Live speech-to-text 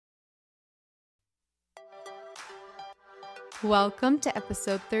Welcome to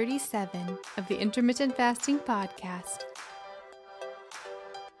episode 37 of the Intermittent Fasting Podcast.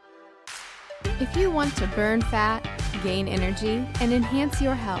 If you want to burn fat, gain energy, and enhance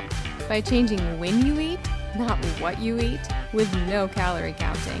your health by changing when you eat, not what you eat, with no calorie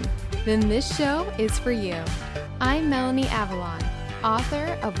counting, then this show is for you. I'm Melanie Avalon,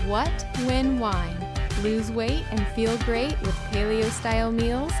 author of What, When, Wine, Lose Weight and Feel Great with Paleo-Style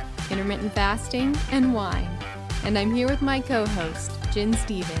Meals, Intermittent Fasting, and Wine. And I'm here with my co-host, Jen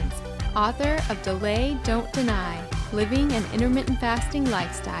Stevens, author of Delay, Don't Deny, Living an Intermittent Fasting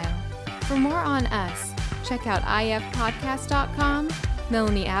Lifestyle. For more on us, check out ifpodcast.com,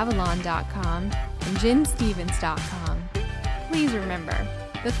 melanieavalon.com, and jenstevens.com. Please remember,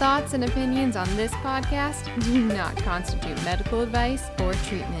 the thoughts and opinions on this podcast do not constitute medical advice or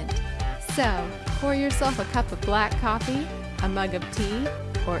treatment. So, pour yourself a cup of black coffee, a mug of tea,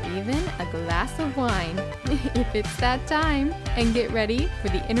 or even a glass of wine, if it's that time, and get ready for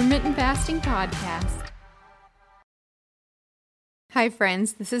the Intermittent Fasting Podcast. Hi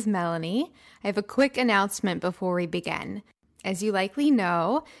friends, this is Melanie. I have a quick announcement before we begin. As you likely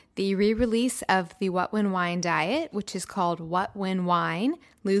know, the re-release of the What When Wine diet, which is called What When Wine,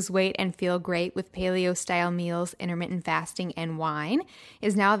 Lose Weight and Feel Great with Paleo-Style Meals, Intermittent Fasting, and Wine,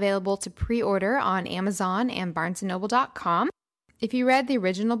 is now available to pre-order on Amazon and barnesandnoble.com. If you read the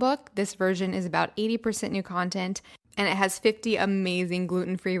original book, this version is about 80% new content, and it has 50 amazing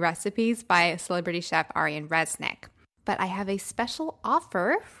gluten-free recipes by celebrity chef Ariane Resnick. But I have a special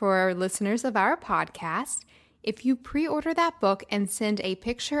offer for listeners of our podcast. If you pre-order that book and send a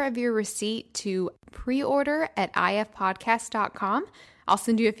picture of your receipt to preorder@ifpodcast.com, I'll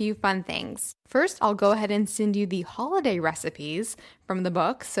send you a few fun things. First, I'll go ahead and send you the holiday recipes from the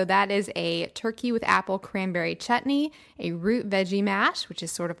book. So that is a turkey with apple cranberry chutney, a root veggie mash, which is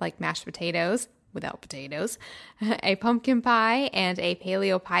sort of like mashed potatoes without potatoes, a pumpkin pie, and a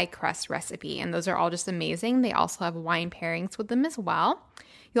paleo pie crust recipe. And those are all just amazing. They also have wine pairings with them as well.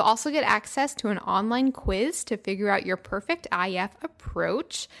 You'll also get access to an online quiz to figure out your perfect IF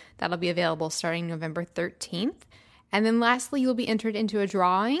approach. That'll be available starting November 13th. And then lastly, you'll be entered into a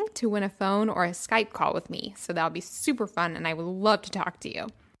drawing to win a phone or a Skype call with me. So that'll be super fun, and I would love to talk to you.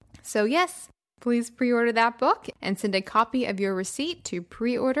 So yes, please pre-order that book and send a copy of your receipt to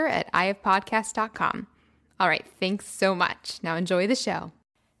preorder@ifpodcast.com. All right, thanks so much. Now enjoy the show.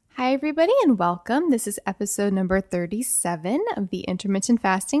 Hi, everybody, and welcome. This is episode number 37 of the Intermittent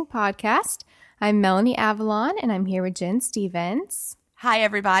Fasting Podcast. I'm Melanie Avalon, and I'm here with Jen Stevens. Hi,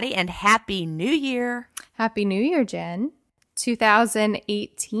 everybody, and Happy New Year. Happy New Year, Jen.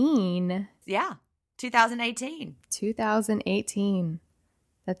 2018. Yeah, 2018. 2018.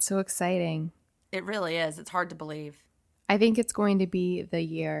 That's so exciting. It really is. It's hard to believe. I think it's going to be the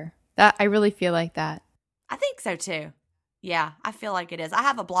year. I really feel like that. I think so, too. Yeah, I feel like it is. I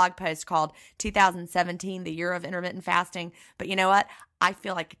have a blog post called 2017, the year of intermittent fasting. But you know what? I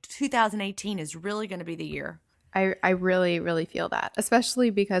feel like 2018 is really going to be the year. I really, really feel that,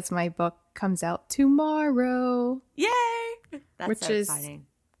 especially because my book comes out tomorrow. Yay! That's which so is exciting.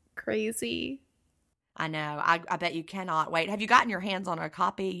 Crazy. I know. I bet you cannot wait. Have you gotten your hands on a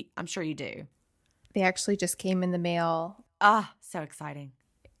copy? I'm sure you do. They actually just came in the mail. Ah, so exciting.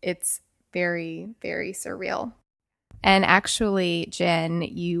 It's very, very surreal. And actually, Jen,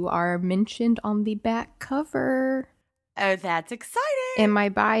 you are mentioned on the back cover. Oh, that's exciting. In my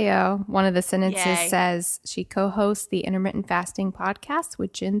bio, one of the sentences Yay. says she co-hosts the Intermittent Fasting Podcast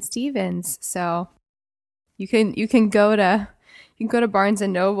with Jen Stevens. So you can go to Barnes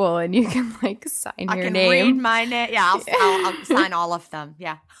and Noble and you can sign your name. I can read my name. Yeah, I'll sign all of them.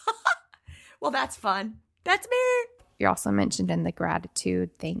 Yeah. Well, that's fun. That's me. You're also mentioned in the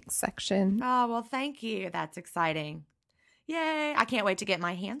gratitude thanks section. Oh, well, thank you. That's exciting. Yay. I can't wait to get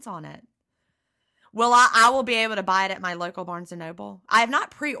my hands on it. Well, I will be able to buy it at my local Barnes & Noble. I have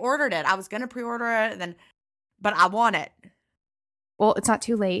not pre-ordered it. I was going to pre-order it, but I want it. Well, it's not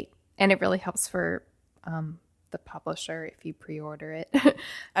too late, and it really helps for the publisher if you pre-order it.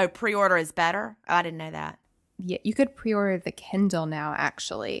 Oh, pre-order is better? Oh, I didn't know that. Yeah, you could pre-order the Kindle now,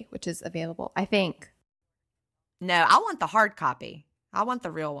 actually, which is available, I think. No, I want the hard copy. I want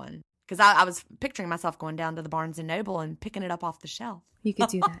the real one. Because I was picturing myself going down to the Barnes & Noble and picking it up off the shelf. You could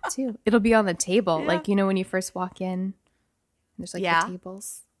do that too. It'll be on the table. Yeah. When you first walk in, there's the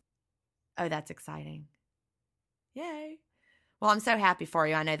tables. Oh, that's exciting. Yay. Well, I'm so happy for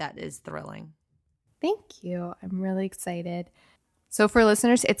you. I know that is thrilling. Thank you. I'm really excited. So for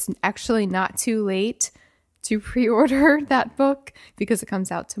listeners, it's actually not too late to pre-order that book because it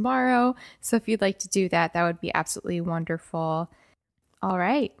comes out tomorrow. So if you'd like to do that, that would be absolutely wonderful. All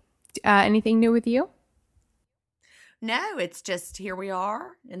right. Anything new with you? No, it's just here we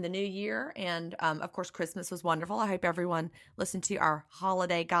are in the new year. And of course, Christmas was wonderful. I hope everyone listened to our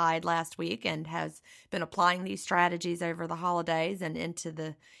holiday guide last week and has been applying these strategies over the holidays and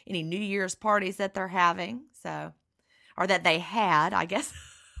into any New Year's parties that they're having. So, or that they had, I guess.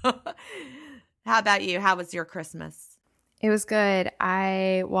 How about you? How was your Christmas? It was good.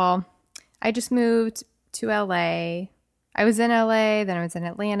 I just moved to LA. I was in LA, then I was in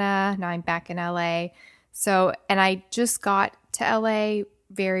Atlanta. Now I'm back in LA. So, and I just got to LA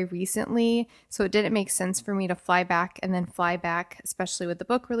very recently, so it didn't make sense for me to fly back and then fly back, especially with the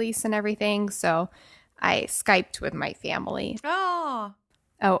book release and everything. So I Skyped with my family. Oh,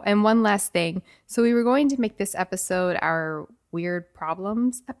 and one last thing. So we were going to make this episode our weird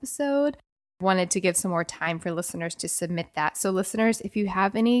problems episode. Wanted to give some more time for listeners to submit that. So listeners, if you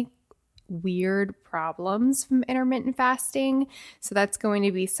have any weird problems from intermittent fasting, so that's going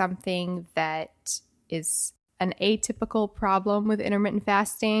to be something that is an atypical problem with intermittent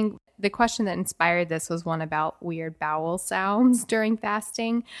fasting. The question that inspired this was one about weird bowel sounds during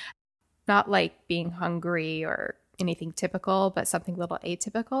fasting. Not like being hungry or anything typical, but something a little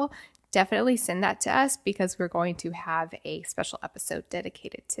atypical. Definitely send that to us because we're going to have a special episode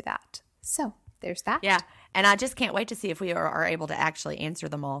dedicated to that. So there's that. Yeah. And I just can't wait to see if we are able to actually answer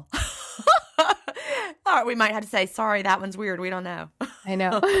them all. Or we might have to say, sorry, that one's weird. We don't know. I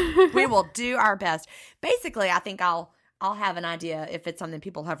know. We will do our best. Basically, I think I'll have an idea if it's something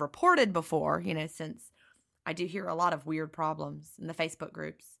people have reported before, since I do hear a lot of weird problems in the Facebook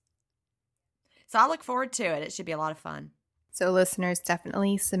groups. So I look forward to it. It should be a lot of fun. So listeners,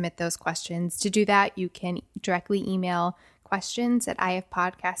 definitely submit those questions. To do that, you can directly email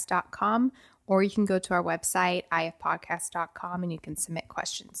questions@ifpodcast.com, or you can go to our website, ifpodcast.com, and you can submit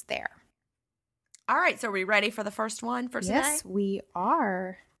questions there. All right, so are we ready for the first one for today? Yes, we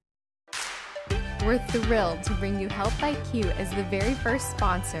are. We're thrilled to bring you Health IQ as the very first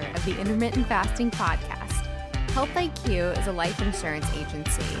sponsor of the Intermittent Fasting Podcast. Health IQ is a life insurance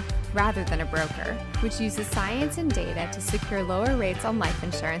agency, rather than a broker, which uses science and data to secure lower rates on life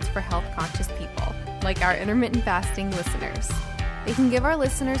insurance for health-conscious people, like our intermittent fasting listeners. They can give our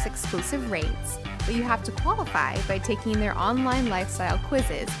listeners exclusive rates, but you have to qualify by taking their online lifestyle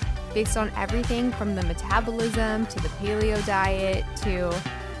quizzes based on everything from the metabolism to the paleo diet to,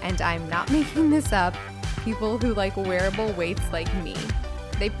 and I'm not making this up, people who like wearable weights like me.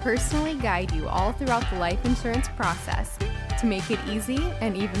 They personally guide you all throughout the life insurance process to make it easy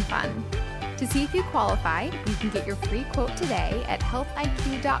and even fun. To see if you qualify, you can get your free quote today at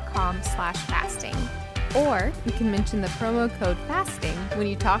healthiq.com/fasting. Or you can mention the promo code FASTING when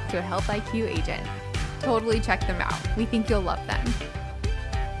you talk to a Health IQ agent. Totally check them out. We think you'll love them.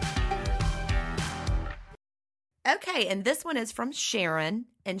 Okay, and this one is from Sharon,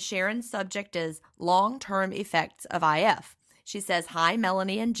 and Sharon's subject is long-term effects of IF. She says, hi,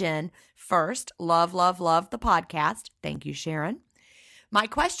 Melanie and Jen. First, love the podcast. Thank you, Sharon. My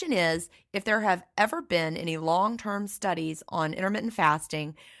question is, if there have ever been any long-term studies on intermittent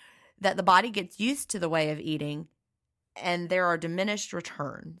fasting that the body gets used to the way of eating and there are diminished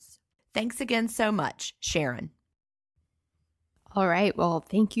returns. Thanks again so much, Sharon. All right. Well,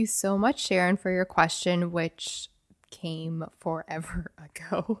 thank you so much, Sharon, for your question, which came forever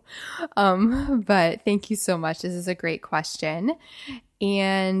ago. But thank you so much. This is a great question.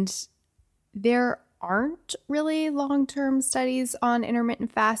 And there aren't really long-term studies on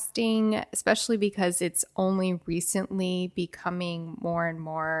intermittent fasting, especially because it's only recently becoming more and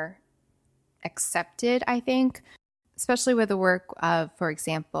more accepted, I think, especially with the work of, for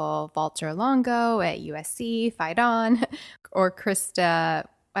example, Walter Longo at USC, Fight On, or Krista,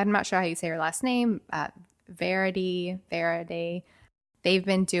 I'm not sure how you say her last name, Verity. They've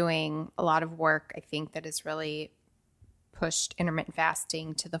been doing a lot of work, I think, that has really pushed intermittent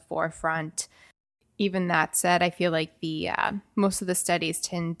fasting to the forefront. Even that said, I feel like the most of the studies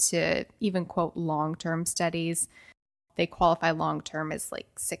tend to even quote long-term studies. They qualify long-term as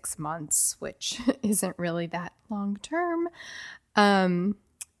like 6 months, which isn't really that long-term.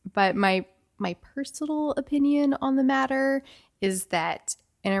 But my personal opinion on the matter is that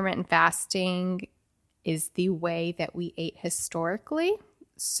intermittent fasting is the way that we ate historically.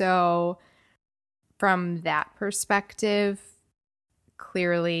 So from that perspective,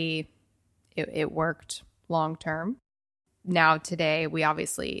 clearly it worked long term. Now today, we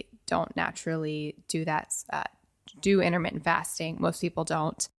obviously don't naturally do that, do intermittent fasting. Most people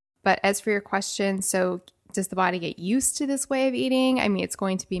don't. But as for your question, so does the body get used to this way of eating? I mean, it's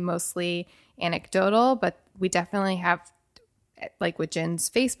going to be mostly anecdotal, but we definitely have, like with Jen's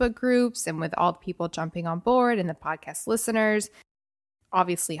Facebook groups and with all the people jumping on board and the podcast listeners,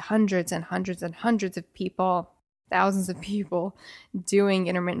 obviously hundreds and hundreds and hundreds of people thousands of people doing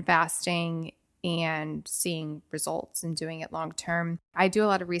intermittent fasting and seeing results and doing it long term. I do a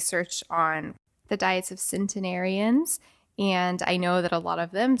lot of research on the diets of centenarians, and I know that a lot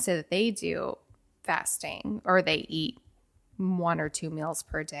of them say that they do fasting or they eat 1 or 2 meals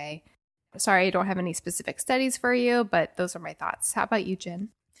per day. Sorry, I don't have any specific studies for you, but those are my thoughts. How about you, Jen?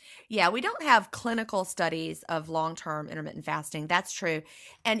 Yeah, we don't have clinical studies of long-term intermittent fasting. That's true.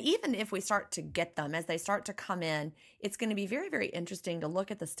 And even if we start to get them, as they start to come in, it's going to be very, very interesting to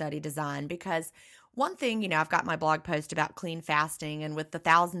look at the study design, because one thing, I've got my blog post about clean fasting, and with the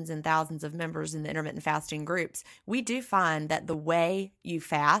thousands and thousands of members in the intermittent fasting groups, we do find that the way you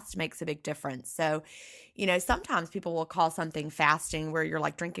fast makes a big difference. So, sometimes people will call something fasting where you're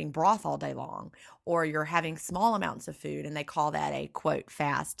like drinking broth all day long, or you're having small amounts of food, and they call that a quote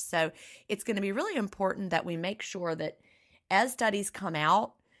fast. So it's going to be really important that we make sure that as studies come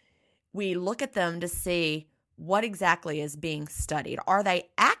out, we look at them to see what exactly is being studied. Are they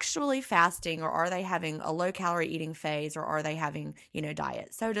actually fasting, or are they having a low calorie eating phase, or are they having,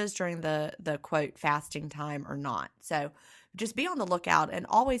 diet sodas during the quote fasting time or not? So just be on the lookout and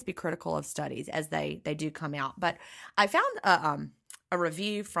always be critical of studies as they do come out. But I found a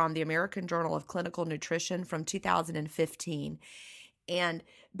review from the American Journal of Clinical Nutrition from 2015. And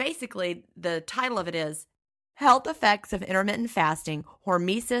basically the title of it is Health Effects of Intermittent Fasting,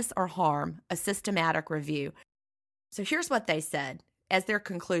 Hormesis or Harm, a Systematic Review. So here's what they said as their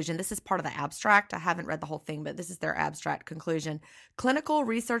conclusion. This is part of the abstract. I haven't read the whole thing, but this is their abstract conclusion. Clinical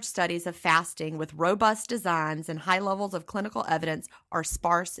research studies of fasting with robust designs and high levels of clinical evidence are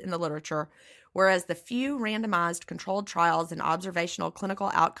sparse in the literature, whereas the few randomized controlled trials and observational clinical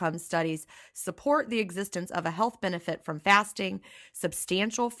outcome studies support the existence of a health benefit from fasting.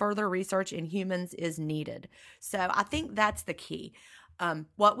 Substantial further research in humans is needed. So I think that's the key.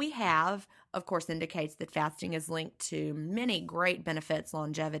 What we have, of course, indicates that fasting is linked to many great benefits,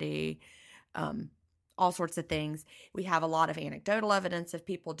 longevity, all sorts of things. We have a lot of anecdotal evidence of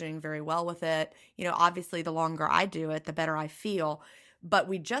people doing very well with it. Obviously, the longer I do it, the better I feel. But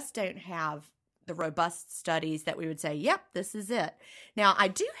we just don't have the robust studies that we would say, yep, this is it. Now, I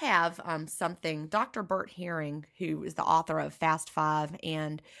do have something, Dr. Bert Herring, who is the author of Fast 5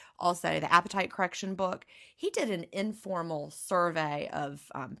 and also the Appetite Correction book. He did an informal survey of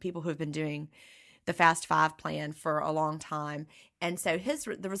people who have been doing the Fast 5 plan for a long time. And so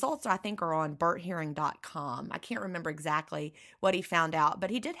the results, I think, are on bertherring.com. I can't remember exactly what he found out,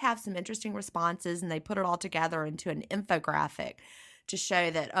 but he did have some interesting responses, and they put it all together into an infographic to show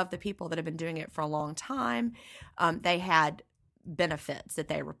that of the people that have been doing it for a long time, they had benefits that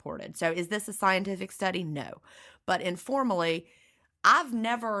they reported. So is this a scientific study? No. But informally, I've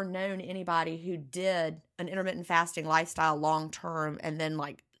never known anybody who did an intermittent fasting lifestyle long term and then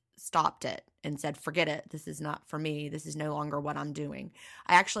stopped it and said, forget it. This is not for me. This is no longer what I'm doing.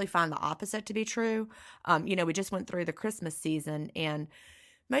 I actually find the opposite to be true. We just went through the Christmas season, and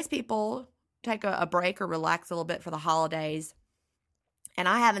most people take a break or relax a little bit for the holidays. And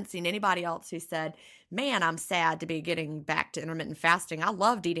I haven't seen anybody else who said, man, I'm sad to be getting back to intermittent fasting. I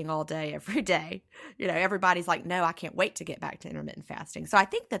loved eating all day, every day. Everybody's like, no, I can't wait to get back to intermittent fasting. So I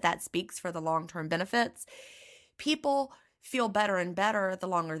think that speaks for the long-term benefits. People feel better and better the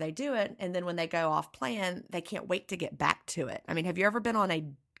longer they do it. And then when they go off plan, they can't wait to get back to it. I mean, have you ever been on a,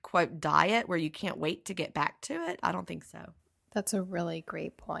 quote, diet where you can't wait to get back to it? I don't think so. That's a really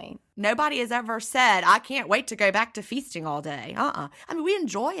great point. Nobody has ever said, I can't wait to go back to feasting all day. I mean, we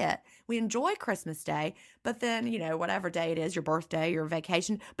enjoy it. We enjoy Christmas Day, but then, whatever day it is, your birthday, your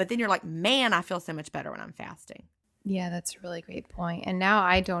vacation, but then you're like, man, I feel so much better when I'm fasting. Yeah, that's a really great point. And now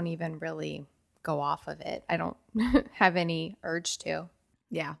I don't even really go off of it. I don't have any urge to.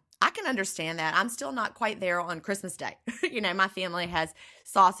 Yeah. I can understand that. I'm still not quite there on Christmas Day. My family has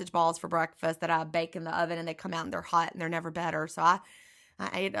sausage balls for breakfast that I bake in the oven, and they come out and they're hot and they're never better. So I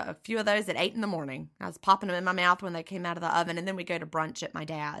ate a few of those at 8 in the morning. I was popping them in my mouth when they came out of the oven, and then we go to brunch at my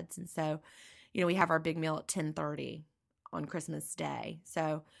dad's. And so, we have our big meal at 10:30 on Christmas Day.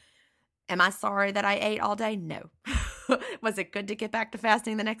 So am I sorry that I ate all day? No. Was it good to get back to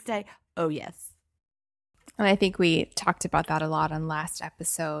fasting the next day? Oh, yes. And I think we talked about that a lot on last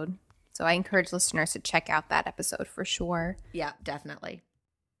episode. So I encourage listeners to check out that episode for sure. Yeah, definitely.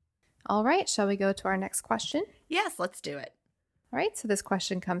 All right. Shall we go to our next question? Yes, let's do it. All right. So this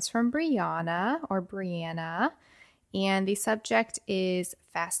question comes from Brianna. And the subject is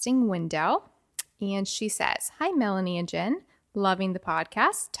fasting window. And she says, hi, Melanie and Jen. Loving the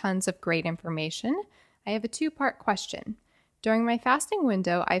podcast. Tons of great information. I have a 2-part question. During my fasting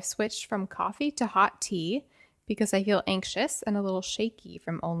window, I've switched from coffee to hot tea because I feel anxious and a little shaky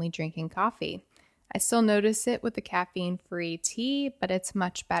from only drinking coffee. I still notice it with the caffeine-free tea, but it's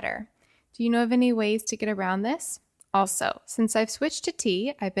much better. Do you know of any ways to get around this? Also, since I've switched to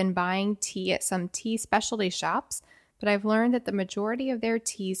tea, I've been buying tea at some tea specialty shops, but I've learned that the majority of their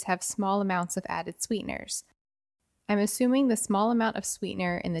teas have small amounts of added sweeteners. I'm assuming the small amount of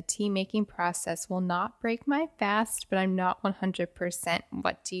sweetener in the tea making process will not break my fast, but I'm not 100%.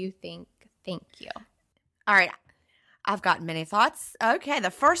 What do you think? Thank you. All right. I've got many thoughts. Okay. The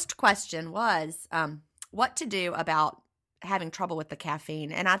first question was what to do about having trouble with the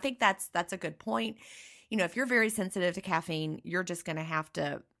caffeine. And I think that's a good point. You know, if you're very sensitive to caffeine, you're just going to have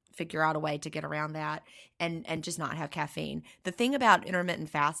to figure out a way to get around that and just not have caffeine. The thing about intermittent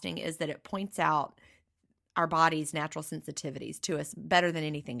fasting is that it points out our body's natural sensitivities to us better than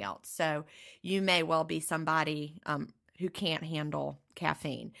anything else. So you may well be somebody who can't handle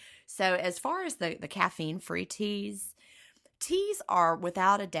caffeine. So as far as the caffeine-free teas are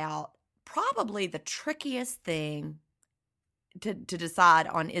without a doubt probably the trickiest thing to decide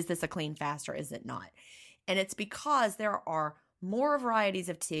on, is this a clean fast or is it not? And it's because there are more varieties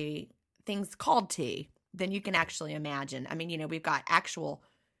of tea, things called tea, than you can actually imagine. I mean, you know, we've got actual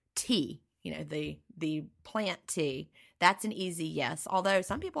tea, you know, the plant tea. That's an easy yes, although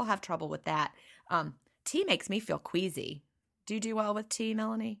some people have trouble with that. Tea makes me feel queasy. Do you do well with tea,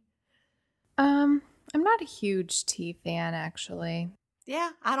 Melanie? I'm not a huge tea fan, actually.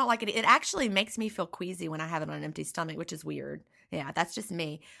 Yeah, I don't like it. It actually makes me feel queasy when I have it on an empty stomach, which is weird. Yeah, that's just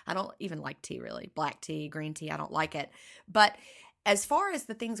me. I don't even like tea, really. Black tea, green tea, I don't like it. But as far as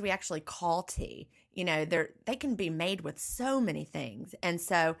the things we actually call tea, you know, they can be made with so many things. And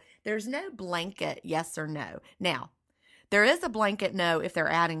so there's no blanket yes or no. Now, there is a blanket no if they're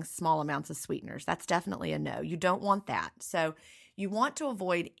adding small amounts of sweeteners. That's definitely a no. You don't want that. So you want to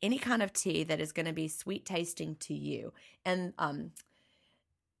avoid any kind of tea that is going to be sweet tasting to you. And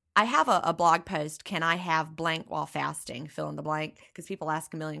I have a blog post, can I have blank while fasting, fill in the blank, because people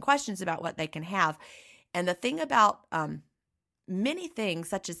ask a million questions about what they can have. And the thing about many things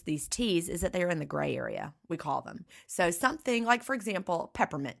such as these teas is that they're in the gray area, we call them. So something like, for example,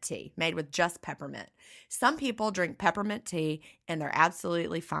 peppermint tea made with just peppermint. Some people drink peppermint tea and they're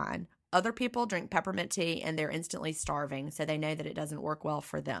absolutely fine. Other people drink peppermint tea and they're instantly starving, so they know that it doesn't work well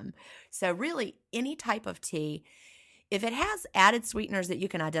for them. So really, any type of tea, if it has added sweeteners that you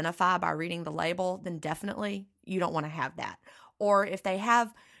can identify by reading the label, then definitely you don't want to have that. Or if they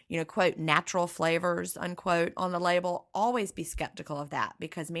have, you know, quote, natural flavors, unquote, on the label, always be skeptical of that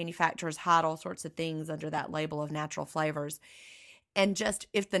because manufacturers hide all sorts of things under that label of natural flavors. And just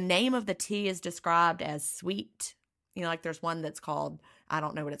if the name of the tea is described as sweet, you know, like there's one that's called, I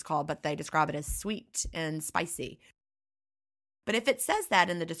don't know what it's called, but they describe it as sweet and spicy. But if it says that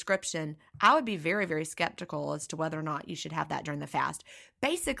in the description, I would be very, very skeptical as to whether or not you should have that during the fast.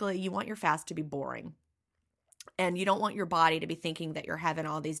 Basically, you want your fast to be boring. And you don't want your body to be thinking that you're having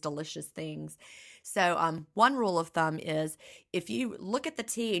all these delicious things. So one rule of thumb is if you look at the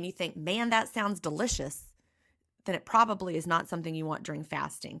tea and you think, man, that sounds delicious, then it probably is not something you want during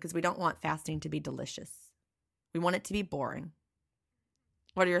fasting because we don't want fasting to be delicious. We want it to be boring.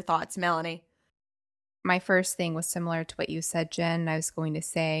 What are your thoughts, Melanie? My first thing was similar to what you said, Jen. I was going to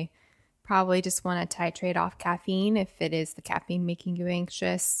say probably just want to titrate off caffeine if it is the caffeine making you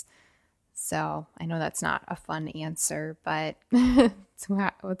anxious. So I know that's not a fun answer, but it's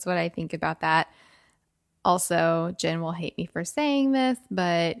what I think about that. Also, Jen will hate me for saying this,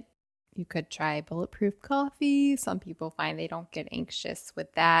 but you could try bulletproof coffee. Some people find they don't get anxious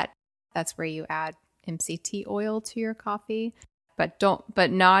with that. That's where you add MCT oil to your coffee.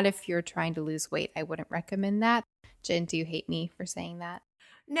 But not if you're trying to lose weight. I wouldn't recommend that. Jen, do you hate me for saying that?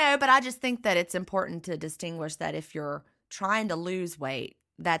 No, but I just think that it's important to distinguish that if you're trying to lose weight,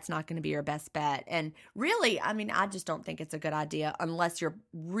 that's not going to be your best bet. And really, I mean, I just don't think it's a good idea unless you're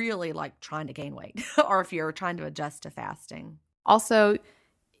really like trying to gain weight or if you're trying to adjust to fasting. Also,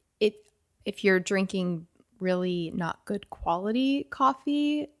 if you're drinking really not good quality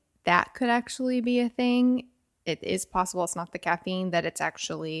coffee, that could actually be a thing. It is possible it's not the caffeine, that it's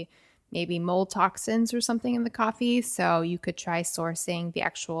actually maybe mold toxins or something in the coffee. So you could try sourcing the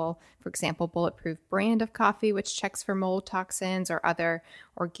actual, for example, bulletproof brand of coffee, which checks for mold toxins, or other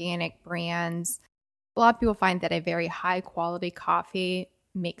organic brands. A lot of people find that a very high quality coffee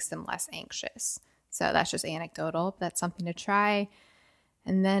makes them less anxious. So that's just anecdotal, but that's something to try.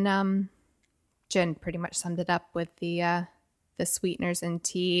 And then Jen pretty much summed it up with the sweeteners in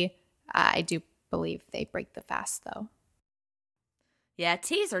tea. I do believe they break the fast, though. Yeah,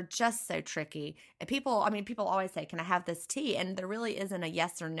 teas are just so tricky. And people always say, can I have this tea? And there really isn't a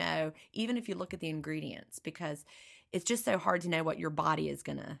yes or no, even if you look at the ingredients, because it's just so hard to know what your body is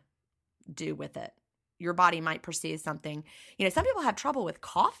going to do with it. your body might perceive something. Some people have trouble with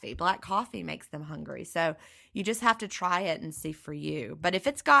coffee. Black coffee makes them hungry. So you just have to try it and see for you. But if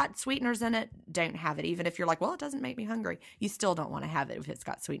it's got sweeteners in it, don't have it. Even if you're like, well, it doesn't make me hungry. You still don't want to have it if it's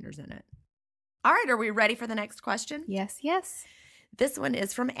got sweeteners in it. All right, are we ready for the next question? Yes, yes. This one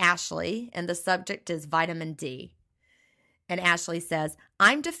is from Ashley, and the subject is vitamin D. And Ashley says,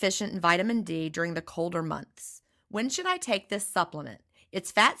 I'm deficient in vitamin D during the colder months. When should I take this supplement?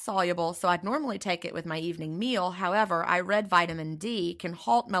 It's fat soluble, so I'd normally take it with my evening meal. However, I read vitamin D can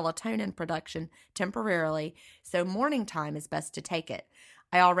halt melatonin production temporarily, so morning time is best to take it.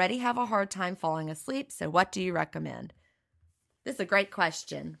 I already have a hard time falling asleep, so what do you recommend? This is a great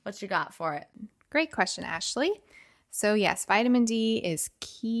question. What you got for it? Great question, Ashley. So yes, vitamin D is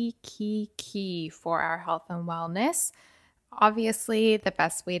key for our health and wellness. Obviously, the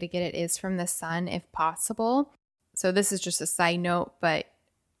best way to get it is from the sun if possible. So this is just a side note, but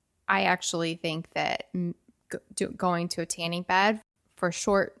I actually think that going to a tanning bed for a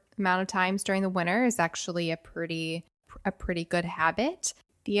short amount of times during the winter is actually a pretty good habit.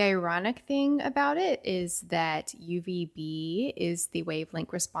 The ironic thing about it is that UVB is the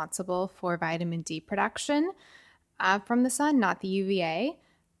wavelength responsible for vitamin D production from the sun, not the UVA.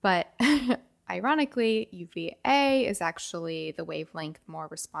 But ironically, UVA is actually the wavelength more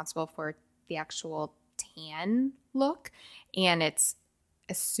responsible for the actual tan look, and it's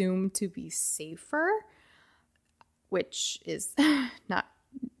assumed to be safer, which is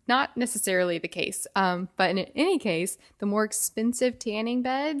not necessarily the case. But in any case, the more expensive tanning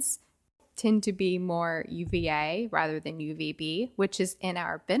beds tend to be more UVA rather than UVB, which is in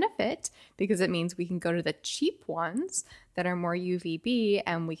our benefit because it means we can go to the cheap ones that are more UVB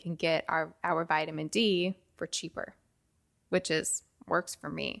and we can get our vitamin D for cheaper, which works for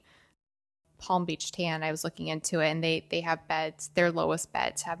me. Palm Beach Tan, I was looking into it, and they have beds, their lowest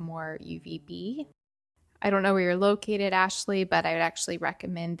beds have more UVB. I don't know where you're located, Ashley, but I would actually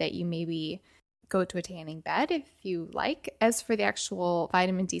recommend that you maybe go to a tanning bed if you like. As for the actual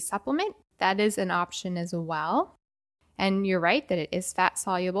vitamin D supplement, that is an option as well. And you're right that it is fat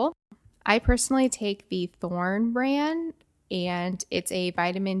soluble. I personally take the Thorne brand, and it's a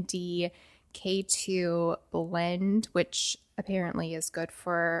vitamin D K2 blend, which apparently is good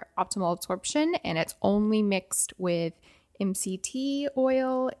for optimal absorption, and it's only mixed with MCT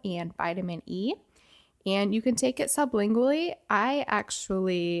oil and vitamin E. And you can take it sublingually. I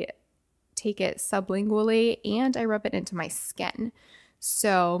actually take it sublingually and I rub it into my skin.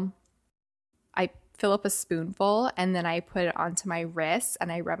 So I fill up a spoonful and then I put it onto my wrists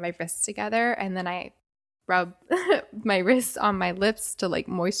and I rub my wrists together, and then I rub my wrists on my lips to like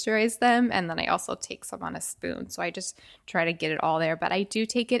moisturize them, and then I also take some on a spoon. So I just try to get it all there, but I do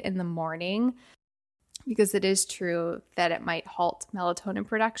take it in the morning because it is true that it might halt melatonin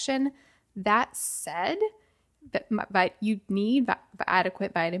production. That said, but you need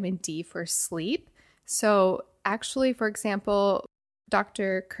adequate vitamin D for sleep. So actually, for example,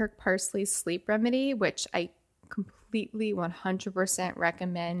 Dr. Kirk Parsley's sleep remedy, which I completely 100%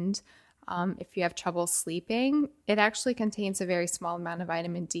 recommend if you have trouble sleeping, it actually contains a very small amount of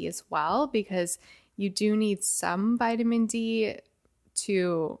vitamin D as well, because you do need some vitamin D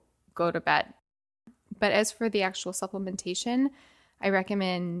to go to bed. But as for the actual supplementation, I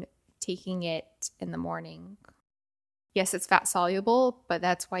recommend taking it in the morning. Yes, it's fat soluble, but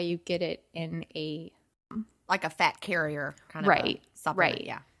that's why you get it in like a fat carrier kind of a supplement. Right.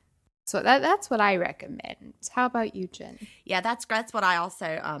 Yeah. So that's what I recommend. How about you, Jen? Yeah, that's what I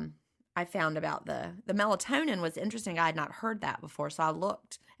also I found about the melatonin was interesting. I had not heard that before, so I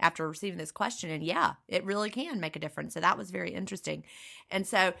looked after receiving this question, and yeah, it really can make a difference. So that was very interesting. And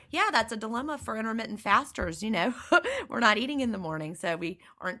so, yeah, that's a dilemma for intermittent fasters. We're not eating in the morning, so we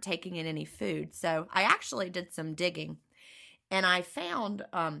aren't taking in any food. So I actually did some digging, and I found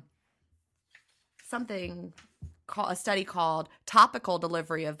a study called Topical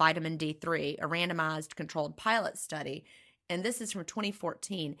Delivery of Vitamin D3, a randomized controlled pilot study. And this is from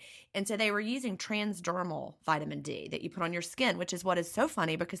 2014. And so they were using transdermal vitamin D that you put on your skin, which is what is so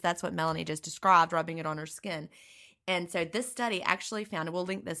funny because that's what Melanie just described, rubbing it on her skin. And so this study actually found, and we'll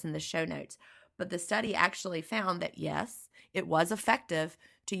link this in the show notes, but the study actually found that, yes, it was effective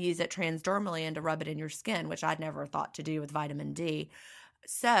to use it transdermally and to rub it in your skin, which I'd never thought to do with vitamin D.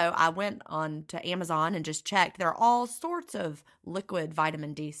 So I went on to Amazon and just checked. There are all sorts of liquid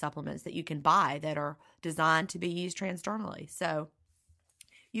vitamin D supplements that you can buy that are designed to be used transdermally. So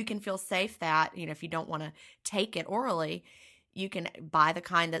you can feel safe that, if you don't want to take it orally, you can buy the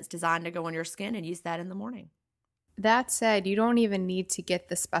kind that's designed to go on your skin and use that in the morning. That said, you don't even need to get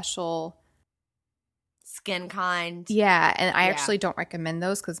the special skin kind. Yeah, and I Yeah. actually don't recommend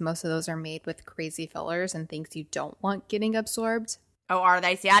those because most of those are made with crazy fillers and things you don't want getting absorbed. Oh, are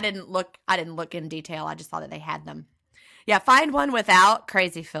they? See, I didn't look in detail. I just saw that they had them. Yeah, find one without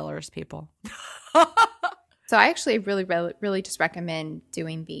crazy fillers, people. So I actually really just recommend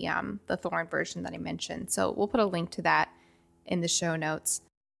doing the Thorn version that I mentioned. So we'll put a link to that in the show notes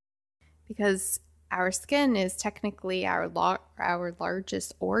because our skin is technically our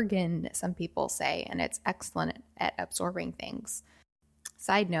largest organ, some people say, and it's excellent at absorbing things.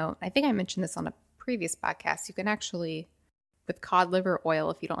 Side note, I think I mentioned this on a previous podcast. You can actually, with cod liver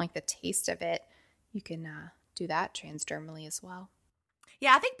oil, if you don't like the taste of it, you can do that transdermally as well.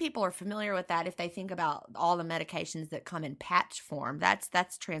 Yeah, I think people are familiar with that if they think about all the medications that come in patch form. That's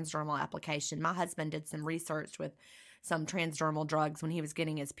transdermal application. My husband did some research with some transdermal drugs when he was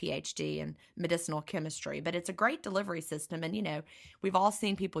getting his PhD in medicinal chemistry. But it's a great delivery system. And, we've all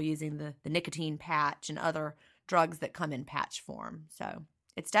seen people using the nicotine patch and other drugs that come in patch form. So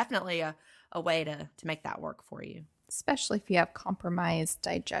it's definitely a way to make that work for you. Especially if you have compromised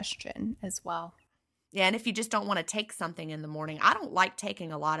digestion as well. Yeah, and if you just don't want to take something in the morning, I don't like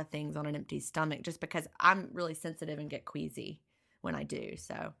taking a lot of things on an empty stomach just because I'm really sensitive and get queasy when I do.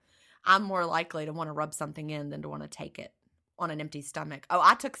 So I'm more likely to want to rub something in than to want to take it on an empty stomach. Oh,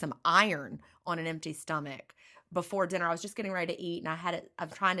 I took some iron on an empty stomach before dinner. I was just getting ready to eat, and I'm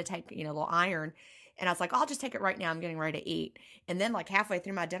trying to take, a little iron. And I was like, I'll just take it right now. I'm getting ready to eat. And then halfway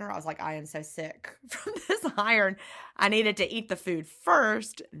through my dinner, I was like, I am so sick from this iron. I needed to eat the food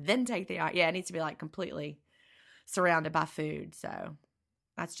first, then take the iron. Yeah, it needs to be completely surrounded by food. So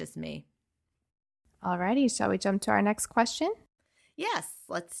that's just me. Alrighty, shall we jump to our next question? Yes,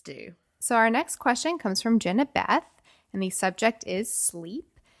 let's do. So our next question comes from Jenna Beth, and the subject is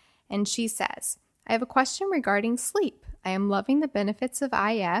sleep. And she says, I have a question regarding sleep. I am loving the benefits of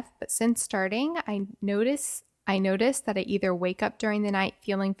IF, but since starting, I notice that I either wake up during the night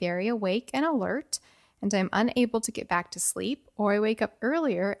feeling very awake and alert, and I'm unable to get back to sleep, or I wake up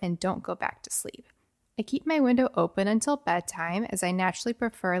earlier and don't go back to sleep. I keep my window open until bedtime, as I naturally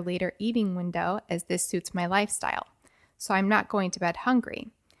prefer a later eating window, as this suits my lifestyle. So I'm not going to bed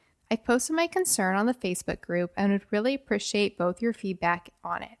hungry. I posted my concern on the Facebook group and would really appreciate both your feedback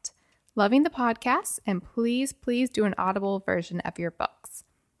on it. Loving the podcast, and please do an audible version of your books.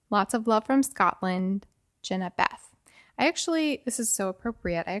 Lots of love from Scotland, Jenna Beth. This is so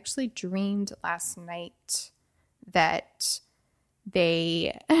appropriate. I actually dreamed last night that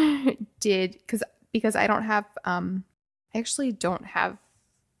they did, because I don't have, I actually don't have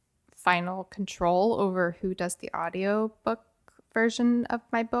final control over who does the audio book version of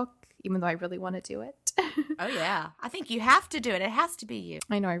my book, even though I really want to do it. Oh, yeah. I think you have to do it. It has to be you.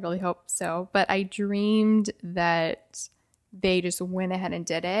 I know. I really hope so. But I dreamed that they just went ahead and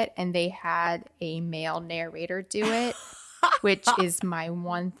did it, and they had a male narrator do it, which is my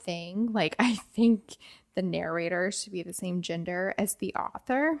one thing. I think the narrator should be the same gender as the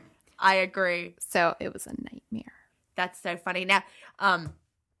author. I agree. So it was a nightmare. That's so funny. Now,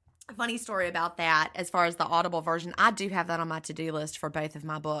 a funny story about that, as far as the Audible version, I do have that on my to-do list for both of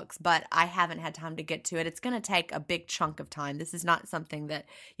my books, but I haven't had time to get to it. It's going to take a big chunk of time. This is not something that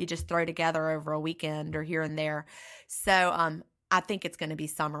you just throw together over a weekend or here and there. So I think it's going to be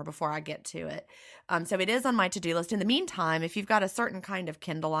summer before I get to it. So it is on my to-do list. In the meantime, if you've got a certain kind of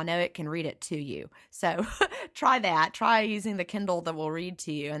Kindle, I know it can read it to you. So try that. Try using the Kindle that will read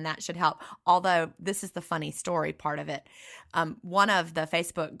to you, and that should help. Although this is the funny story part of it. One of the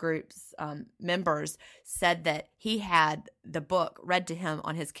Facebook group's members said that he had the book read to him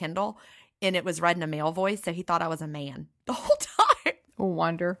on his Kindle, and it was read in a male voice, so he thought I was a man the whole time.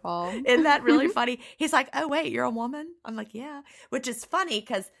 Wonderful. Isn't that really funny? He's like, oh, wait, you're a woman? I'm like, yeah. Which is funny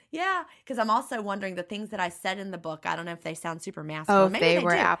because I'm also wondering the things that I said in the book. I don't know if they sound super masculine. Oh, Maybe they do.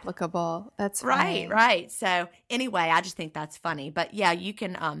 were applicable. That's funny. Right. So anyway, I just think that's funny. But yeah, you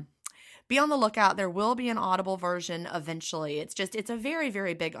can be on the lookout. There will be an Audible version eventually. It's a very,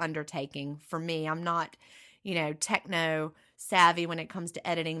 very big undertaking for me. I'm not, techno savvy when it comes to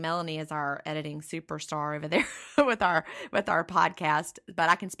editing. Melanie is our editing superstar over there with our podcast, but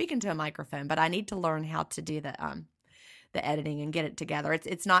I can speak into a microphone, but I need to learn how to do the editing and get it together.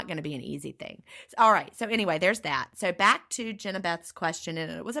 It's not going to be an easy thing. All right. So anyway, there's that. So back to Jenna Beth's question,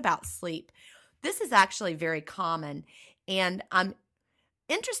 and it was about sleep. This is actually very common, and I'm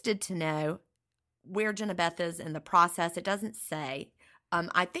interested to know where Jenna Beth is in the process. It doesn't say.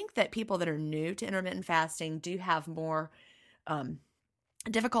 I think that people that are new to intermittent fasting do have more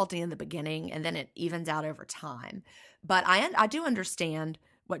difficulty in the beginning, and then it evens out over time. But I do understand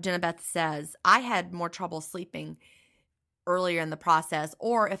what Jenna Beth says. I had more trouble sleeping earlier in the process,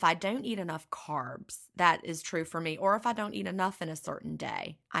 or if I don't eat enough carbs. That is true for me. Or if I don't eat enough in a certain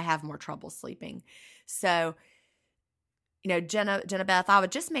day, I have more trouble sleeping. So, Jenna Beth, I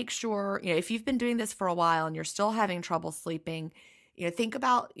would just make sure, if you've been doing this for a while and you're still having trouble sleeping, think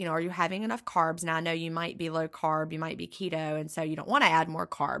about, are you having enough carbs? Now, I know you might be low carb, you might be keto, and so you don't want to add more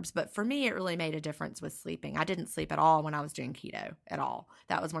carbs. But for me, it really made a difference with sleeping. I didn't sleep at all when I was doing keto at all.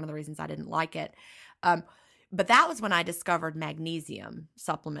 That was one of the reasons I didn't like it. But that was when I discovered magnesium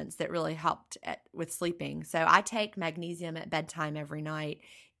supplements that really helped with sleeping. So I take magnesium at bedtime every night,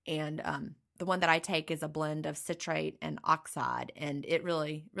 and the one that I take is a blend of citrate and oxide, and it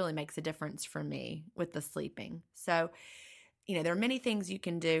really, really makes a difference for me with the sleeping. So, there are many things you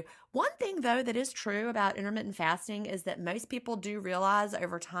can do. One thing, though, that is true about intermittent fasting is that most people do realize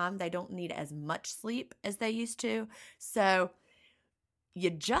over time they don't need as much sleep as they used to. So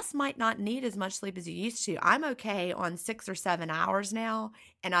you just might not need as much sleep as you used to. I'm okay on 6 or 7 hours now,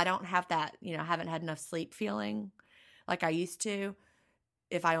 and I don't have that, haven't had enough sleep feeling like I used to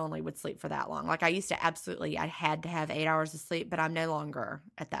if I only would sleep for that long. Like I used to I had to have 8 hours of sleep, but I'm no longer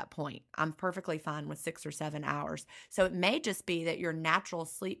at that point. I'm perfectly fine with 6 or 7 hours. So it may just be that your natural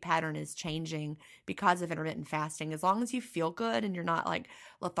sleep pattern is changing because of intermittent fasting. As long as you feel good and you're not like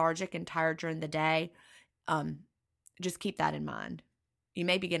lethargic and tired during the day, just keep that in mind. You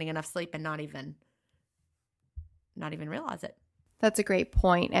may be getting enough sleep and not even realize it. That's a great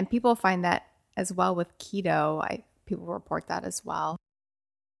point. And people find that as well with keto. People report that as well.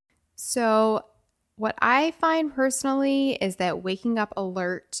 So what I find personally is that waking up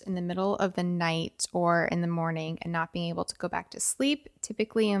alert in the middle of the night or in the morning and not being able to go back to sleep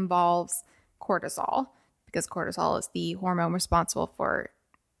typically involves cortisol, because cortisol is the hormone responsible for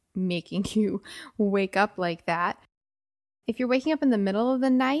making you wake up like that. If you're waking up in the middle of the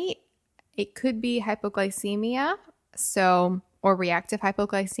night, it could be hypoglycemia, or reactive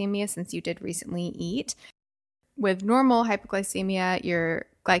hypoglycemia since you did recently eat. With normal hypoglycemia, your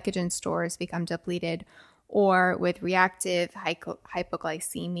glycogen stores become depleted, or with reactive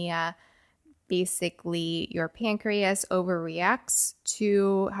hypoglycemia, basically your pancreas overreacts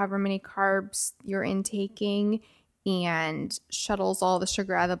to however many carbs you're intaking and shuttles all the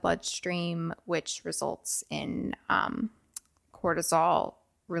sugar out of the bloodstream, which results in cortisol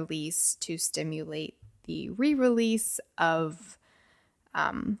release to stimulate the re-release of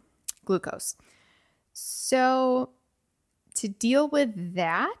glucose. So to deal with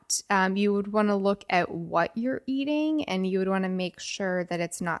that, you would want to look at what you're eating, and you would want to make sure that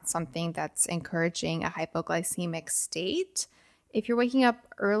it's not something that's encouraging a hypoglycemic state. If you're waking up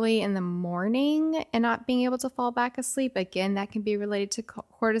early in the morning and not being able to fall back asleep, again, that can be related to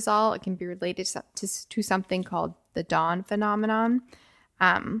cortisol. It can be related to something called the dawn phenomenon,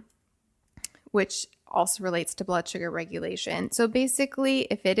 which also relates to blood sugar regulation. So basically,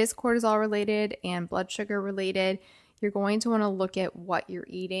 if it is cortisol related and blood sugar related, you're going to want to look at what you're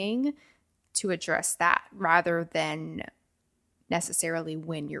eating to address that rather than necessarily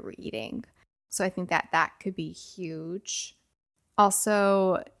when you're eating. So I think that could be huge.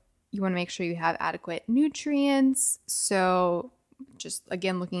 Also, you want to make sure you have adequate nutrients. So just,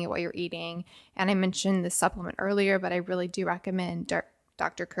 again, looking at what you're eating. And I mentioned the supplement earlier, but I really do recommend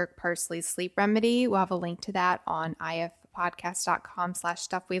Dr. Kirk Parsley's Sleep Remedy. We'll have a link to that on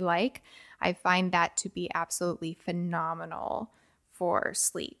ifpodcast.com/stuffwelike. I find that to be absolutely phenomenal for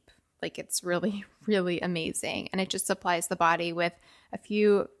sleep. Like, it's really, really amazing. And it just supplies the body with a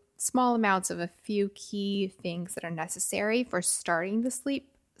few small amounts of a few key things that are necessary for starting the sleep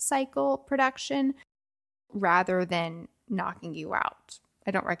cycle production rather than knocking you out.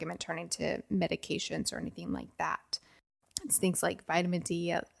 I don't recommend turning to medications or anything like that. It's things like vitamin D,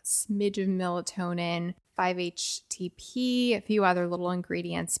 a smidge of melatonin, 5-HTP, a few other little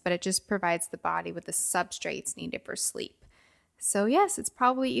ingredients, but it just provides the body with the substrates needed for sleep. So yes, it's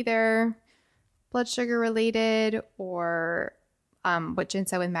probably either blood sugar related or what Jen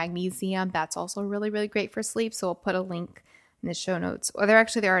said with magnesium. That's also really, really great for sleep. So we'll put a link in the show notes. Or there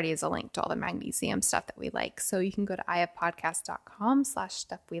already is a link to all the magnesium stuff that we like. So you can go to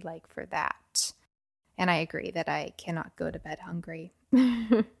ifpodcast.com/stuffwelike for that. And I agree that I cannot go to bed hungry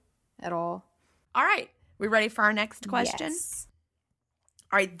at all. All right. We ready for our next question? Yes.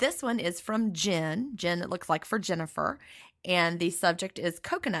 All right. This one is from Jen. Jen, it looks like for Jennifer. And the subject is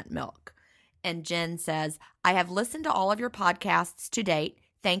coconut milk. And Jen says, I have listened to all of your podcasts to date.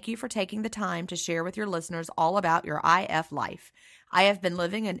 Thank you for taking the time to share with your listeners all about your IF life. I have been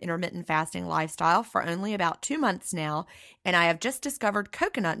living an intermittent fasting lifestyle for only about 2 months now, and I have just discovered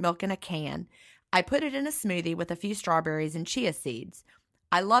coconut milk in a can. I put it in a smoothie with a few strawberries and chia seeds.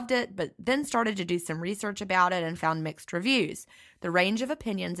 I loved it, but then started to do some research about it and found mixed reviews. The range of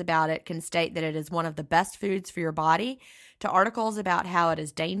opinions about it can state that it is one of the best foods for your body, to articles about how it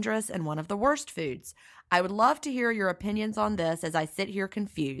is dangerous and one of the worst foods. I would love to hear your opinions on this as I sit here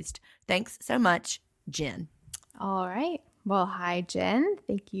confused. Thanks so much, Jen. All right. Well, hi, Jen.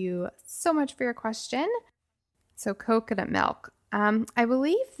 Thank you so much for your question. So coconut milk. I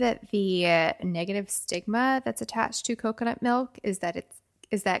believe that the negative stigma that's attached to coconut milk is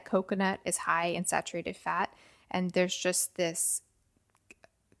that coconut is high in saturated fat, and there's just this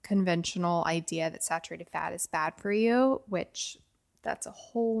conventional idea that saturated fat is bad for you, which that's a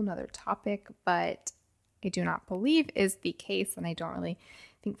whole nother topic, but I do not believe is the case, and I don't really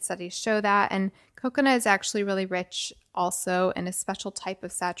think studies show that. And coconut is actually really rich also in a special type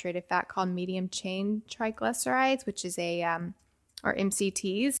of saturated fat called medium chain triglycerides, which is or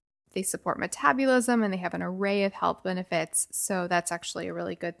MCTs. They support metabolism and they have an array of health benefits. So that's actually a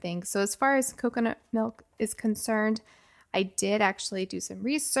really good thing. So as far as coconut milk is concerned, I did actually do some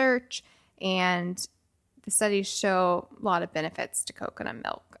research, and the studies show a lot of benefits to coconut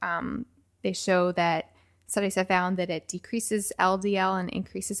milk. They show that studies have found that it decreases LDL and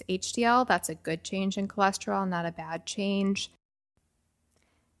increases HDL. That's a good change in cholesterol, not a bad change.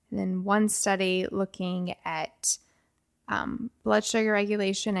 And then one study looking at blood sugar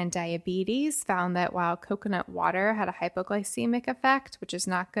regulation and diabetes found that while coconut water had a hypoglycemic effect, which is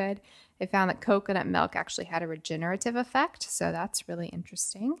not good, it found that coconut milk actually had a regenerative effect. So that's really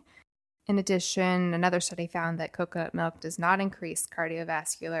interesting. In addition, another study found that coconut milk does not increase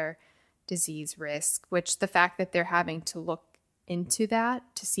cardiovascular disease risk, which the fact that they're having to look into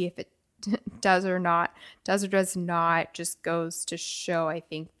that to see if it does or does not just goes to show, I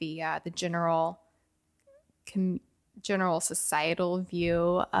think, the general societal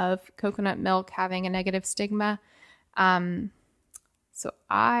view of coconut milk having a negative stigma. So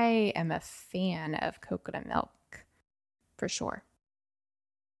I am a fan of coconut milk for sure.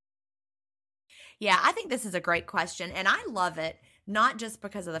 Yeah, I think this is a great question, and I love it, not just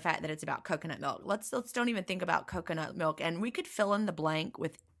because of the fact that it's about coconut milk. Let's don't even think about coconut milk, and we could fill in the blank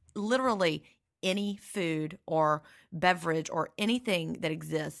with literally any food or beverage or anything that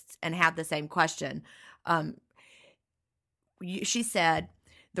exists and have the same question. She said,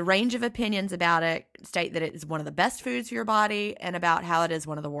 the range of opinions about it state that it is one of the best foods for your body and about how it is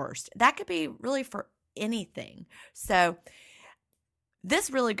one of the worst. That could be really for anything. So this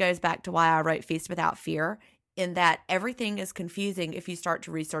really goes back to why I wrote Feast Without Fear, in that everything is confusing if you start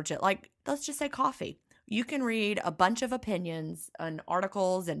to research it. Like, let's just say coffee. You can read a bunch of opinions and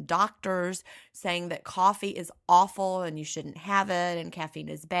articles and doctors saying that coffee is awful and you shouldn't have it and caffeine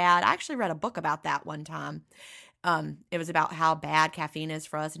is bad. I actually read a book about that one time. It was about how bad caffeine is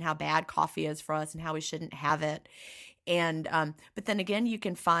for us and how bad coffee is for us and how we shouldn't have it. And but then again, you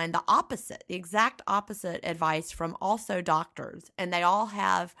can find the opposite, the exact opposite advice from also doctors. And they all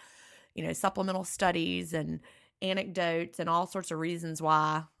have, supplemental studies and anecdotes and all sorts of reasons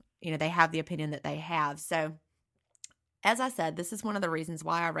why, they have the opinion that they have. So as I said, this is one of the reasons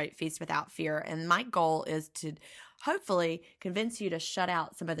why I wrote Feast Without Fear. And my goal is to hopefully convince you to shut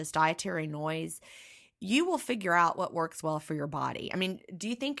out some of this dietary noise. You will figure out what works well for your body. I mean, do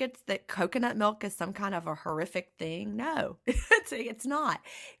you think it's that coconut milk is some kind of a horrific thing? No, it's not.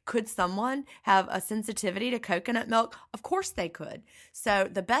 Could someone have a sensitivity to coconut milk? Of course they could. So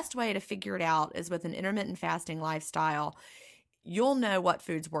the best way to figure it out is with an intermittent fasting lifestyle. You'll know what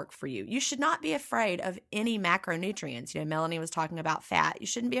foods work for you. You should not be afraid of any macronutrients. Melanie was talking about fat. You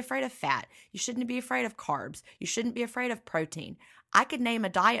shouldn't be afraid of fat. You shouldn't be afraid of carbs. You shouldn't be afraid of protein. I could name a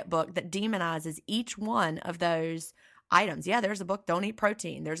diet book that demonizes each one of those items. Yeah, there's a book, Don't Eat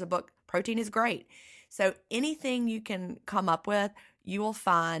Protein. There's a book, Protein is Great. So anything you can come up with, you will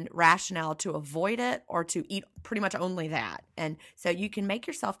find rationale to avoid it or to eat pretty much only that. And so you can make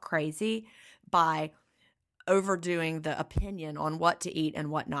yourself crazy by overdoing the opinion on what to eat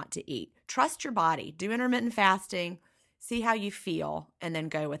and what not to eat. Trust your body. Do intermittent fasting. See how you feel, and then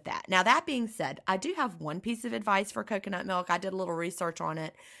go with that. Now, that being said, I do have one piece of advice for coconut milk. I did a little research on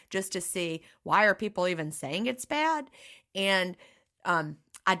it just to see why are people even saying it's bad. And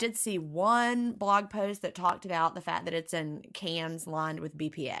I did see one blog post that talked about the fact that it's in cans lined with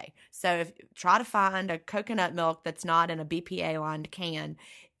BPA. So try to find a coconut milk that's not in a BPA lined can.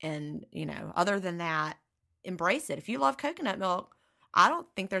 And, other than that, embrace it. If you love coconut milk, I don't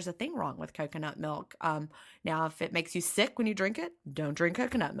think there's a thing wrong with coconut milk. Now, if it makes you sick when you drink it, don't drink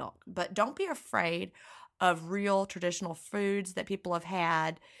coconut milk. But don't be afraid of real traditional foods that people have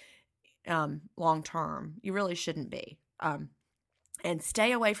had long term. You really shouldn't be. And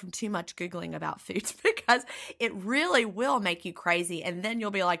stay away from too much Googling about foods because it really will make you crazy. And then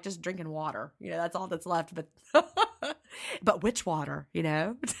you'll be like just drinking water. That's all that's left. But which water,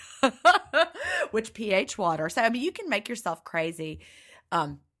 which pH water. So, you can make yourself crazy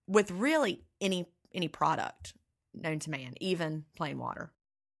with really any product known to man, even plain water.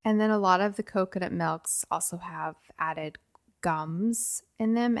 And then a lot of the coconut milks also have added gums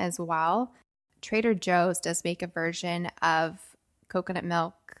in them as well. Trader Joe's does make a version of coconut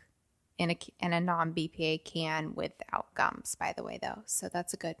milk in a non-BPA can without gums, by the way, though. So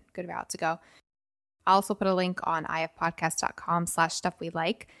that's a good route to go. I'll also put a link on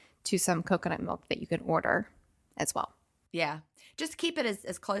ifpodcast.com/stuffwelike to some coconut milk that you can order as well. Yeah. Just keep it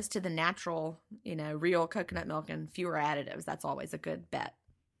as close to the natural, real coconut milk and fewer additives. That's always a good bet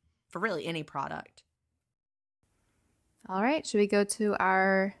for really any product. All right. Should we go to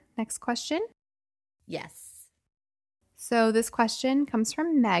our next question? Yes. So this question comes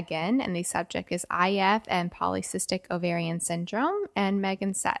from Megan, and the subject is IF and polycystic ovarian syndrome. And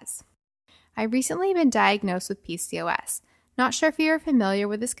Megan says, I've recently been diagnosed with PCOS. Not sure if you're familiar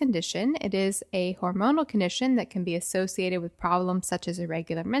with this condition. It is a hormonal condition that can be associated with problems such as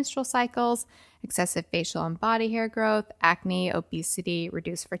irregular menstrual cycles, excessive facial and body hair growth, acne, obesity,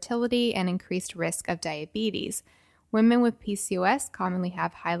 reduced fertility, and increased risk of diabetes. Women with PCOS commonly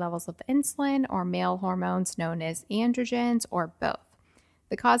have high levels of insulin or male hormones known as androgens or both.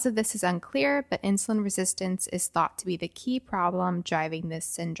 The cause of this is unclear, but insulin resistance is thought to be the key problem driving this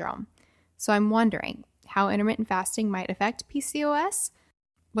syndrome. So I'm wondering how intermittent fasting might affect PCOS.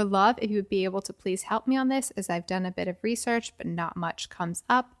 Would love if you would be able to please help me on this, as I've done a bit of research, but not much comes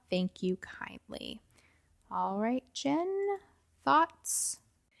up. Thank you kindly. All right, Jen, thoughts?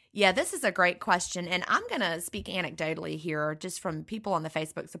 Yeah, this is a great question, and I'm going to speak anecdotally here just from people on the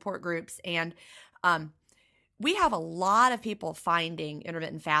Facebook support groups, and we have a lot of people finding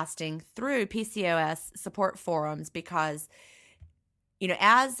intermittent fasting through PCOS support forums because,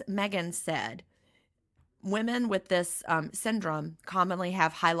 as Megan said, women with this syndrome commonly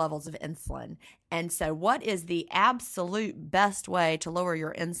have high levels of insulin, and so what is the absolute best way to lower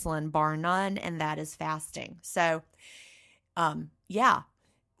your insulin, bar none, and that is fasting. So,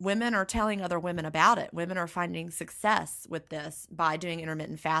 women are telling other women about it. Women are finding success with this by doing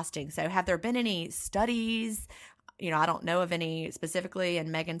intermittent fasting. So have there been any studies? I don't know of any specifically,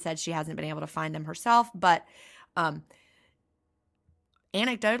 and Megan said she hasn't been able to find them herself, but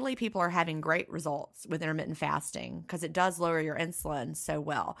anecdotally, people are having great results with intermittent fasting because it does lower your insulin so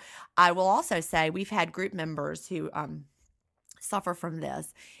well. I will also say we've had group members who suffer from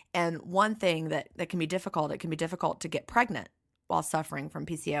this, and one thing that can be difficult, it can be difficult to get pregnant while suffering from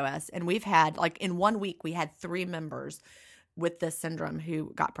PCOS. And we've had, in 1 week, we had 3 members with this syndrome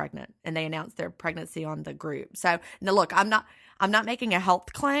who got pregnant, and they announced their pregnancy on the group. So now look, I'm not making a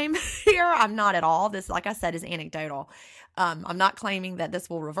health claim here. I'm not at all. This, like I said, is anecdotal. I'm not claiming that this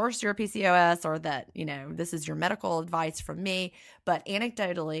will reverse your PCOS or that, this is your medical advice from me. But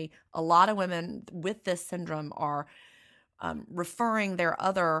anecdotally, a lot of women with this syndrome are referring their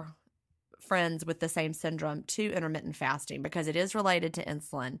other friends with the same syndrome to intermittent fasting because it is related to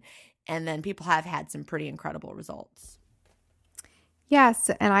insulin. And then people have had some pretty incredible results. Yes,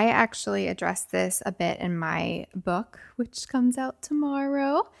 and I actually addressed this a bit in my book, which comes out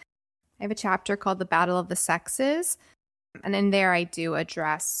tomorrow. I have a chapter called The Battle of the Sexes, and in there I do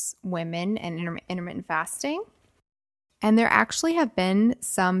address women and intermittent fasting. And there actually have been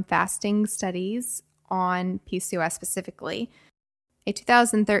some fasting studies on PCOS specifically. A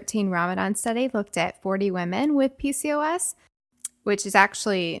 2013 Ramadan study looked at 40 women with PCOS, which is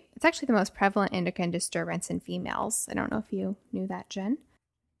actually the most prevalent endocrine disturbance in females. I don't know if you knew that, Jen.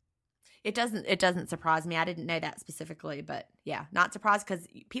 It doesn't surprise me. I didn't know that specifically, but yeah, not surprised because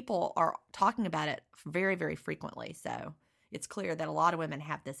people are talking about it very, very frequently. So it's clear that a lot of women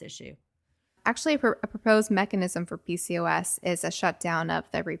have this issue. Actually, a proposed mechanism for PCOS is a shutdown of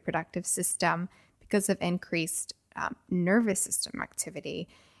the reproductive system because of increased nervous system activity,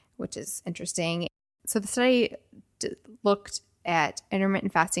 which is interesting. So the study looked at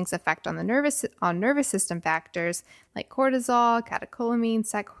intermittent fasting's effect on the nervous system factors like cortisol, catecholamine,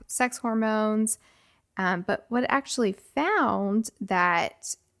 sex hormones. But what it actually found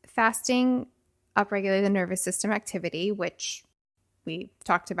that fasting upregulated the nervous system activity, which we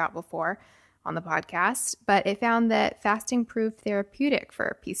talked about before on the podcast, but it found that fasting proved therapeutic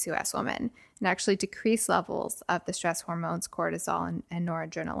for PCOS women and actually decreased levels of the stress hormones cortisol and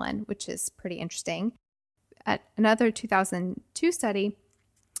noradrenaline, which is pretty interesting. Another 2002 study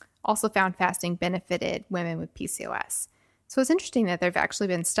also found fasting benefited women with PCOS. So it's interesting that there have actually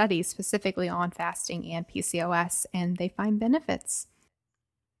been studies specifically on fasting and PCOS, and they find benefits.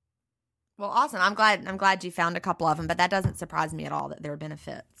 Well, awesome. I'm glad you found a couple of them, but that doesn't surprise me at all that there are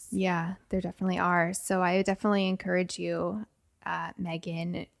benefits. Yeah, there definitely are. So I would definitely encourage you,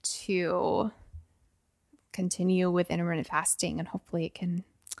 Megan, to continue with intermittent fasting, and hopefully it can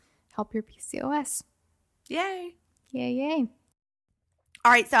help your PCOS. Yay. Yay, yay.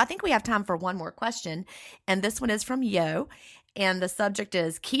 All right, so I think we have time for one more question, and this one is from Yo, and the subject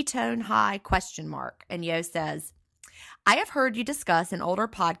is ketone high ? And Yo says, I have heard you discuss in older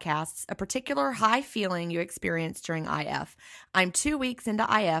podcasts a particular high feeling you experience during IF. I'm 2 weeks into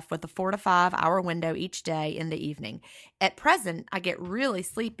IF with a 4 to 5 hour window each day in the evening. At present, I get really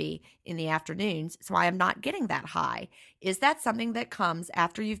sleepy in the afternoons, so I am not getting that high. Is that something that comes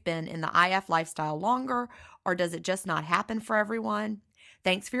after you've been in the IF lifestyle longer, or does it just not happen for everyone?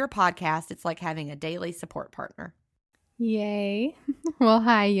 Thanks for your podcast. It's like having a daily support partner. Yay. Well,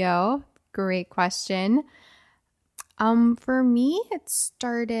 hi, Yo. Great question. For me, it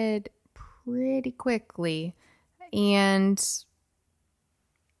started pretty quickly, and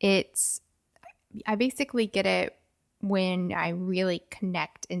I basically get it when I really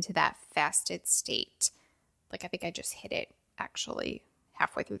connect into that fasted state. Like, I think I just hit it actually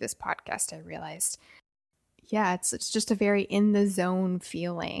halfway through this podcast, I realized. Yeah, it's just a very in the zone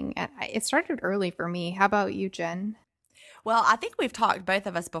feeling. And it started early for me. How about you, Jen? Well, I think we've talked, both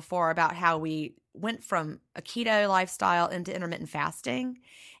of us, before about how we went from a keto lifestyle into intermittent fasting.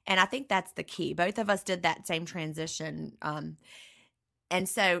 And I think that's the key. Both of us did that same transition. And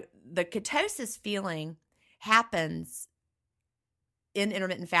so the ketosis feeling happens in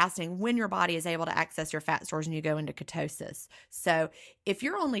intermittent fasting when your body is able to access your fat stores and you go into ketosis. So if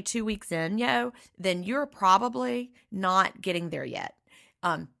you're only 2 weeks in, then you're probably not getting there yet.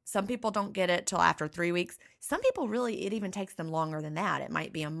 Some people don't get it till after 3 weeks. Some people really, it even takes them longer than that. It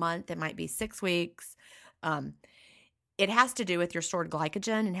might be a month. It might be 6 weeks. It has to do with your stored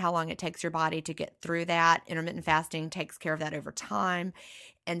glycogen and how long it takes your body to get through that. Intermittent fasting takes care of that over time.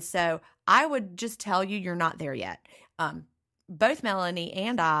 And so I would just tell you, you're not there yet. Both Melanie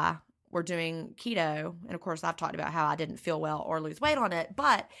and I were doing keto. And of course, I've talked about how I didn't feel well or lose weight on it.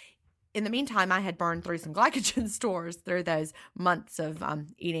 But in the meantime, I had burned through some glycogen stores through those months of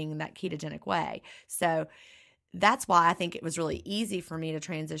eating in that ketogenic way. So that's why I think it was really easy for me to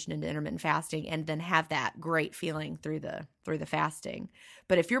transition into intermittent fasting and then have that great feeling through the fasting.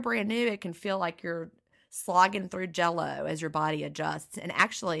 But if you're brand new, it can feel like you're slogging through Jell-O as your body adjusts. And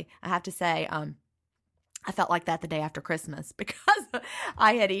actually, I have to say, I felt like that the day after Christmas because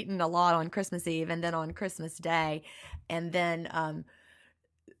I had eaten a lot on Christmas Eve and then on Christmas Day, and then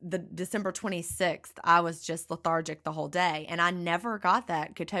the December 26th, I was just lethargic the whole day. And I never got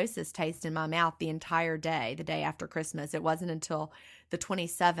that ketosis taste in my mouth the entire day, the day after Christmas. It wasn't until the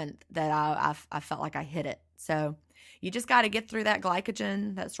 27th that I felt like I hit it. So you just got to get through that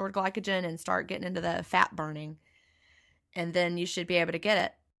glycogen, that stored glycogen, and start getting into the fat burning. And then you should be able to get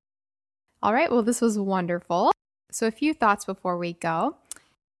it. All right. Well, this was wonderful. So a few thoughts before we go.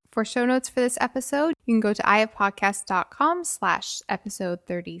 For show notes for this episode, you can go to ifpodcast.com/episode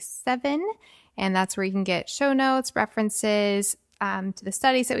 37. And that's where you can get show notes, references to the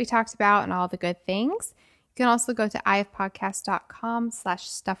studies that we talked about and all the good things. You can also go to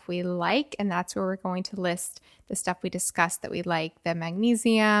ifpodcast.com/stuff we like. And that's where we're going to list the stuff we discussed that we like, the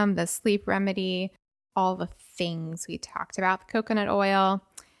magnesium, the sleep remedy, all the things we talked about, the coconut oil.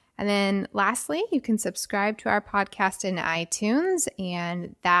 And then lastly, you can subscribe to our podcast in iTunes,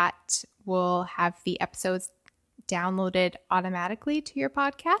 and that will have the episodes downloaded automatically to your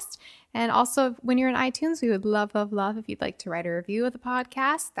podcast. And also, when you're in iTunes, we would love if you'd like to write a review of the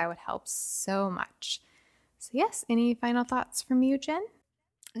podcast. That would help so much. So yes, any final thoughts from you, Jen?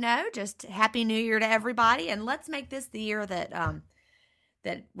 No, just Happy New Year to everybody. And let's make this the year that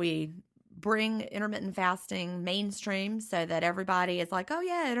we bring intermittent fasting mainstream so that everybody is like, oh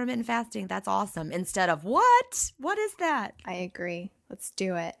yeah, intermittent fasting, that's awesome. Instead of what? What is that? I agree. Let's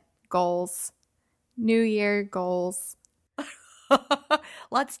do it. Goals. New Year goals.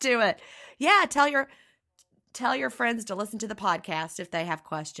 Let's do it. Yeah, tell your friends to listen to the podcast if they have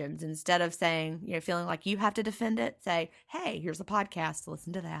questions. Instead of saying, feeling like you have to defend it, say, hey, here's a podcast.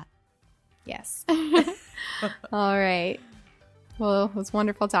 Listen to that. Yes. All right. Well, it was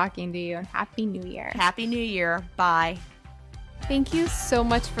wonderful talking to you, and Happy New Year. Happy New Year. Bye. Thank you so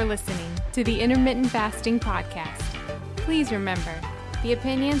much for listening to the Intermittent Fasting Podcast. Please remember, the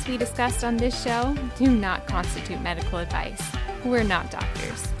opinions we discussed on this show do not constitute medical advice. We're not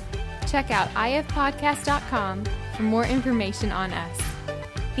doctors. Check out ifpodcast.com for more information on us.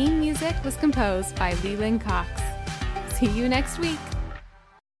 Theme music was composed by Leland Cox. See you next week.